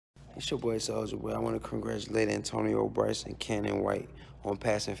It's your boy Soldier Boy. I want to congratulate Antonio Bryce and Cannon White on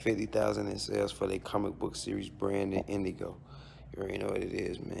passing 50,000 in sales for their comic book series brand in Indigo. You already know what it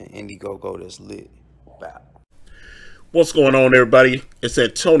is, man. Indiegogo, that's lit. Bow. What's going on, everybody? It's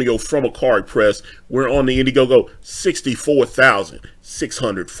Antonio from Ikari Press. We're on the Indiegogo,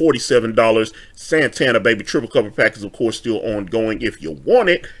 $64,647. Santana, baby, triple cover pack is, of course, still ongoing. If you want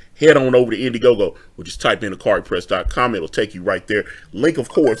it, head on over to Indiegogo, or just type in IkariPress.com. It'll take you right there. Link, of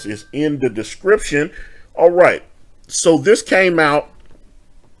course, is in the description. All right, so this came out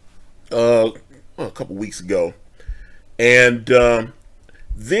a couple weeks ago, and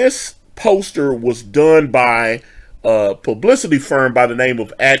this poster was done by a publicity firm by the name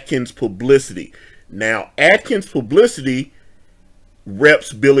of Atkins Publicity. Now, Atkins Publicity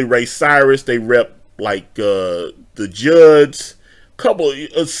reps Billy Ray Cyrus. They rep like the Judds,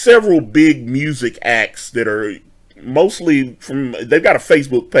 several big music acts that are mostly from. They've got a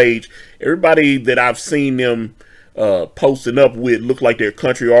Facebook page. Everybody that I've seen them posting up with look like they're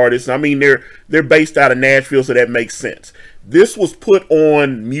country artists. I mean, they're based out of Nashville, so that makes sense. This was put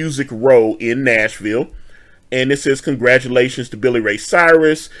on Music Row in Nashville. And it says, congratulations to Billy Ray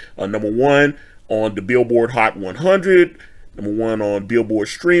Cyrus, #1 on the Billboard Hot 100, #1 on Billboard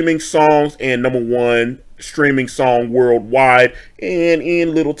Streaming Songs, and #1 streaming song worldwide. And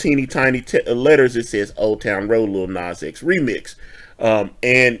in little teeny tiny letters, it says Old Town Road, Lil Nas X Remix.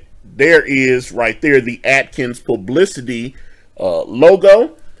 And there is right there the Atkins Publicity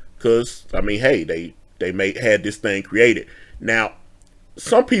logo, because, I mean, hey, they had this thing created. Now,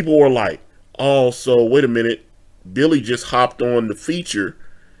 some people are like, oh, so wait a minute, Billy just hopped on the feature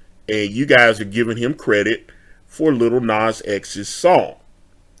and you guys are giving him credit for Lil Nas X's song.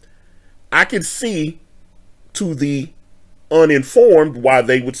 I can see, to the uninformed, why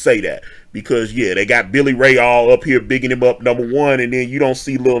they would say that. Because, yeah, they got Billy Ray all up here bigging him up #1, and then you don't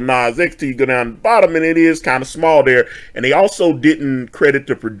see Lil Nas X till you go down the bottom, and it is kind of small there. And they also didn't credit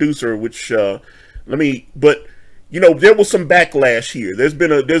the producer, which, but you know, there was some backlash here. There's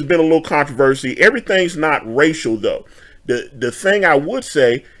been a little controversy. Everything's not racial, though. The thing I would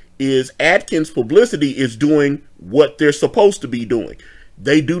say is Atkins Publicity is doing what they're supposed to be doing.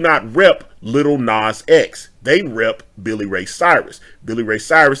 They do not rep Lil Nas X. They rep Billy Ray Cyrus. Billy Ray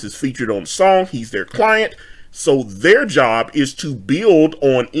Cyrus is featured on the song. He's their client. So their job is to build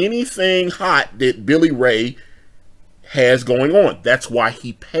on anything hot that Billy Ray has going on. That's why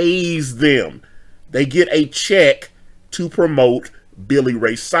he pays them. They get a check to promote Billy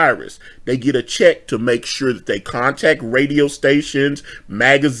Ray Cyrus. They get a check to make sure that they contact radio stations,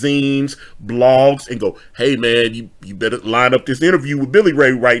 magazines, blogs, and go, hey man, you better line up this interview with Billy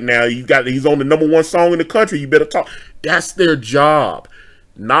Ray right now. He's on the #1 song in the country. You better talk. That's their job.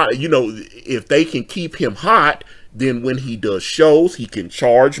 Not, you know, if they can keep him hot, then when he does shows, he can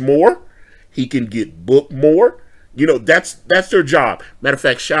charge more. He can get booked more. You know, that's their job. Matter of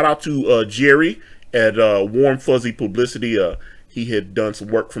fact, shout out to Jerry at Warm Fuzzy Publicity. He had done some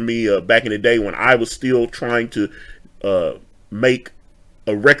work for me back in the day when I was still trying to make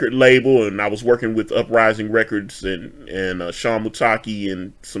a record label, and I was working with Uprising Records and Sean Mutaki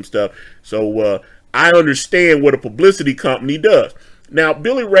and some stuff. So I understand what a publicity company does. Now,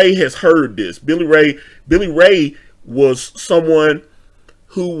 Billy Ray has heard this. Billy Ray was someone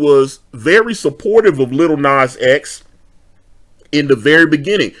who was very supportive of Lil Nas X in the very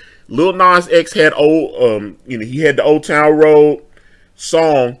beginning. Lil Nas X had he had the Old Town Road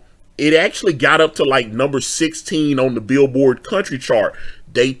song. It actually got up to like #16 on the Billboard country chart.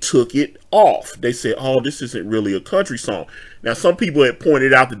 They took it off. They said, oh, this isn't really a country song. Now, some people had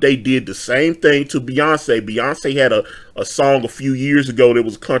pointed out that they did the same thing to Beyonce. Beyonce had a song a few years ago that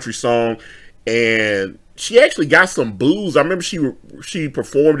was a country song, and she actually got some boos. I remember she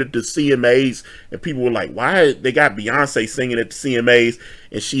performed at the CMAs, and people were like, why they got Beyonce singing at the CMAs?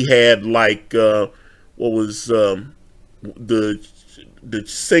 And she had like, what was the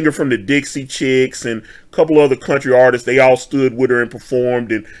singer from the Dixie Chicks and a couple other country artists. They all stood with her and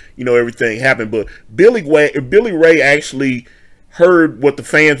performed, and, you know, everything happened. But Billy Ray actually heard what the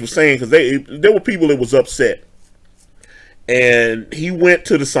fans were saying, because there were people that was upset. And he went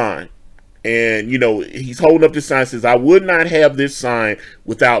to the sign. And, you know, he's holding up this sign, says, I would not have this sign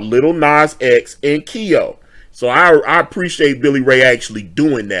without Lil Nas X and Keo. So I appreciate Billy Ray actually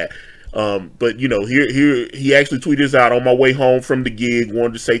doing that. But, you know, here he actually tweeted this out: on my way home from the gig,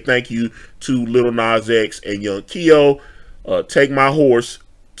 wanted to say thank you to Lil Nas X and Young Keo. Take my horse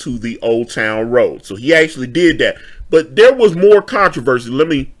to the Old Town Road. So he actually did that. But there was more controversy. Let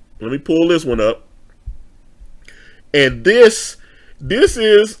me pull this one up. And this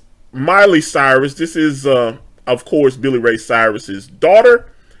is Miley Cyrus. This is, of course, Billy Ray Cyrus's daughter.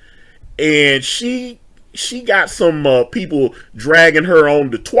 and she got some people dragging her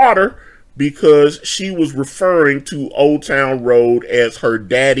on the Twitter because she was referring to Old Town Road as her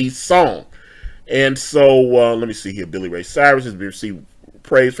daddy's song. And so, let me see here. Billy Ray Cyrus has been receiving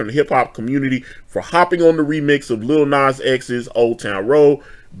praise from the hip-hop community for hopping on the remix of Lil Nas X's Old Town Road.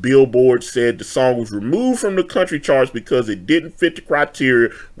 Billboard said the song was removed from the country charts because it didn't fit the criteria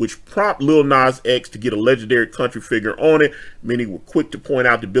which prompt Lil Nas X to get a legendary country figure on it. Many were quick to point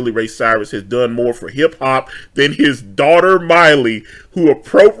out that Billy Ray Cyrus has done more for hip-hop than his daughter Miley, who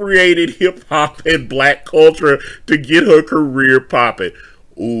appropriated hip-hop and black culture to get her career popping.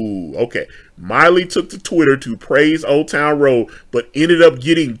 Ooh, okay. Miley took to Twitter to praise Old Town Road, but ended up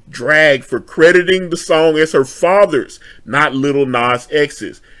getting dragged for crediting the song as her father's, not Lil Nas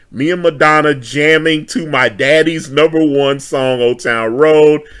X's. Me and Madonna jamming to my daddy's #1 song, Old Town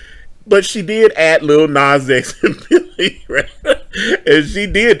Road. But she did add Lil Nas X and Billy Ray. And she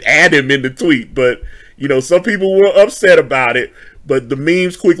did add him in the tweet. But, you know, some people were upset about it. But the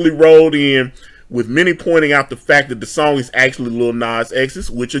memes quickly rolled in, with many pointing out the fact that the song is actually Lil Nas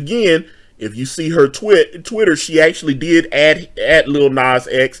X's, which again, if you see her Twitter, she actually did add Lil Nas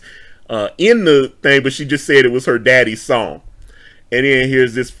X in the thing, but she just said it was her daddy's song. And then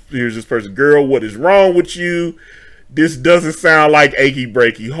here's this person, girl, what is wrong with you? This doesn't sound like Achy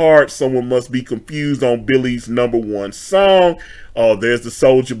Breaky Heart. Someone must be confused on Billy's #1 song. Oh, there's the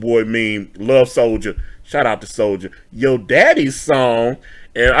Soulja Boy meme. Love Soulja. Shout out to Soulja. Yo daddy's song.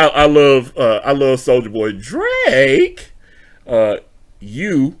 And I love Soulja Boy. Drake,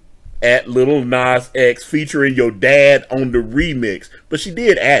 you at Lil Nas X featuring your dad on the remix. But she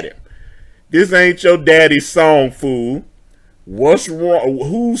did add it. This ain't your daddy's song, fool. What's wrong?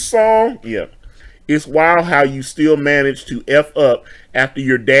 Whose song? Yeah. It's wild how you still managed to F up after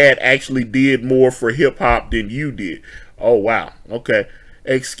your dad actually did more for hip hop than you did. Oh, wow. Okay.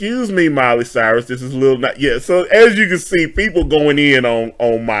 Excuse me, Miley Cyrus. This is Lil Nas. Yeah, so as you can see, people going in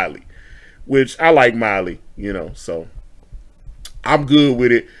on Miley, which I like Miley, you know, so I'm good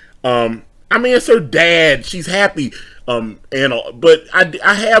with it. I mean, it's her dad. She's happy. But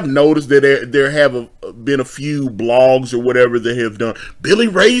I have noticed that there have been a few blogs or whatever that have done Billy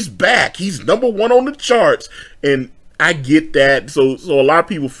Ray's back. He's #1 on the charts, and I get that. So a lot of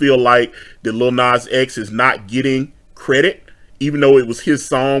people feel like that Lil Nas X is not getting credit, even though it was his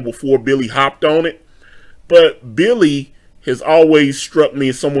song before Billy hopped on it. But Billy has always struck me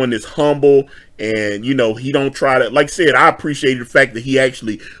as someone that's humble, and, you know, he don't try to, like I said, I appreciated the fact that he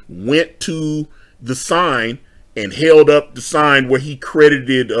actually went to the sign and held up the sign where he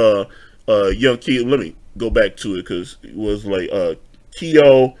credited Young Keo. Let me go back to it, because it was like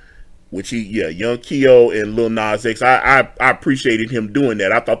Keo, Young Keo and Lil Nas X. I appreciated him doing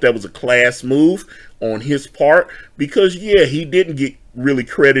that. I thought that was a class move on his part, because yeah, he didn't get really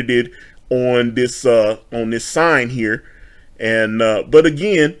credited on this sign here. And but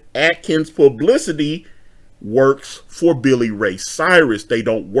again, Atkins publicity works for Billy Ray Cyrus. They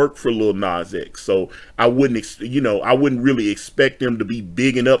don't work for Lil Nas X. So I wouldn't really expect them to be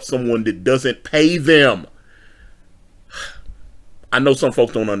bigging up someone that doesn't pay them. I know some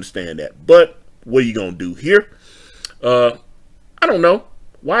folks don't understand that, but what are you gonna do here? I don't know.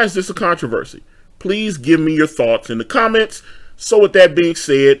 Why is this a controversy? Please give me your thoughts in the comments. So with that being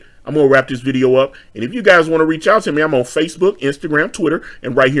said, I'm going to wrap this video up. And if you guys want to reach out to me, I'm on Facebook, Instagram, Twitter,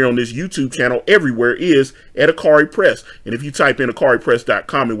 and right here on this YouTube channel, everywhere is at Ikari Press. And if you type in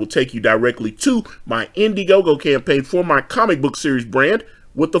IkariPress.com, it will take you directly to my Indiegogo campaign for my comic book series brand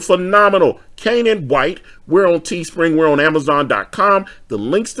with the phenomenal Kane & White. We're on Teespring. We're on Amazon.com. The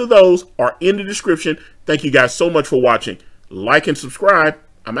links to those are in the description. Thank you guys so much for watching. Like and subscribe.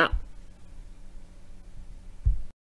 I'm out.